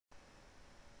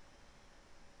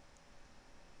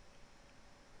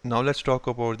Now let's talk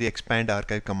about the expand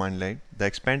archive command line. The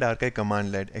expand archive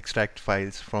command line extracts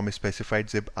files from a specified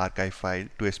zip archive file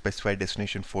to a specified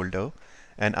destination folder.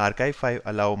 And archive file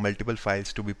allow multiple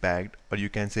files to be packed, or you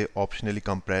can say optionally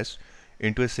compressed,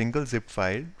 into a single zip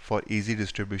file for easy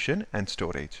distribution and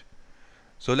storage.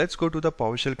 So let's go to the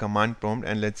PowerShell command prompt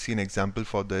and let's see an example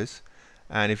for this.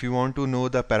 And if you want to know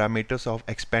the parameters of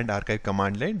expand archive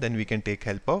command line, then we can take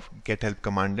help of get help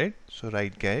command line. So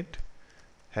write get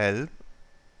help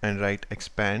and write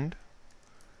expand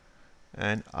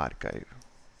and archive.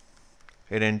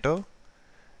 Hit enter,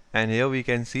 and here we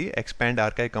can see expand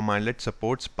archive commandlet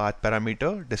supports path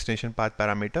parameter, destination path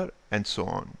parameter, and so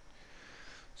on.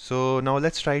 So now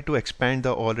let's try to expand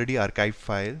the already archived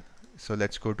file. So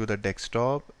let's go to the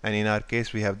desktop, and in our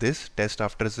case we have this test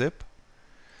after zip.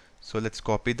 So let's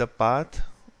copy the path,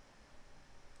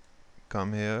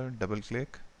 come here, double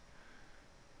click,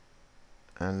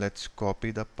 and let's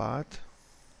copy the path.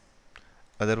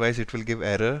 Otherwise it will give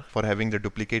error for having the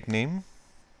duplicate name,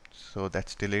 so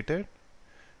that's deleted.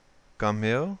 Come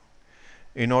here.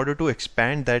 In order to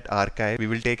expand that archive, we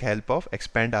will take help of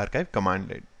expand archive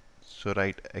commandlet. So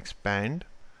write expand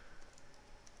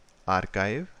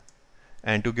archive,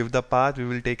 and to give the path we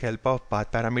will take help of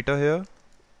path parameter here.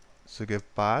 So give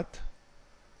path,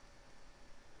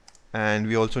 and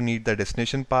we also need the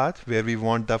destination path where we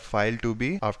want the file to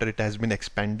be after it has been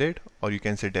expanded, or you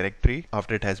can say directory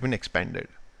after it has been expanded.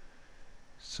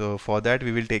 So for that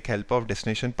we will take help of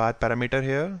destination path parameter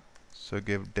here. So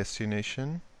give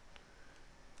destination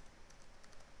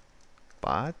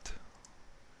path,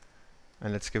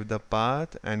 and let's give the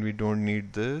path, and we don't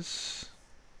need this,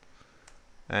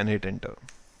 and hit enter.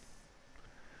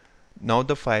 Now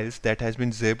the files that has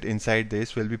been zipped inside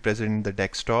this will be present in the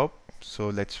desktop. So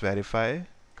let's verify.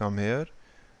 Come here,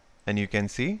 and you can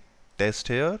see test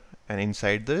here, and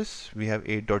inside this we have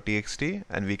 8.txt,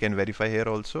 and we can verify here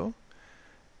also.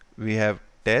 We have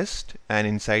test, and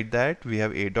inside that we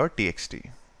have 8.txt.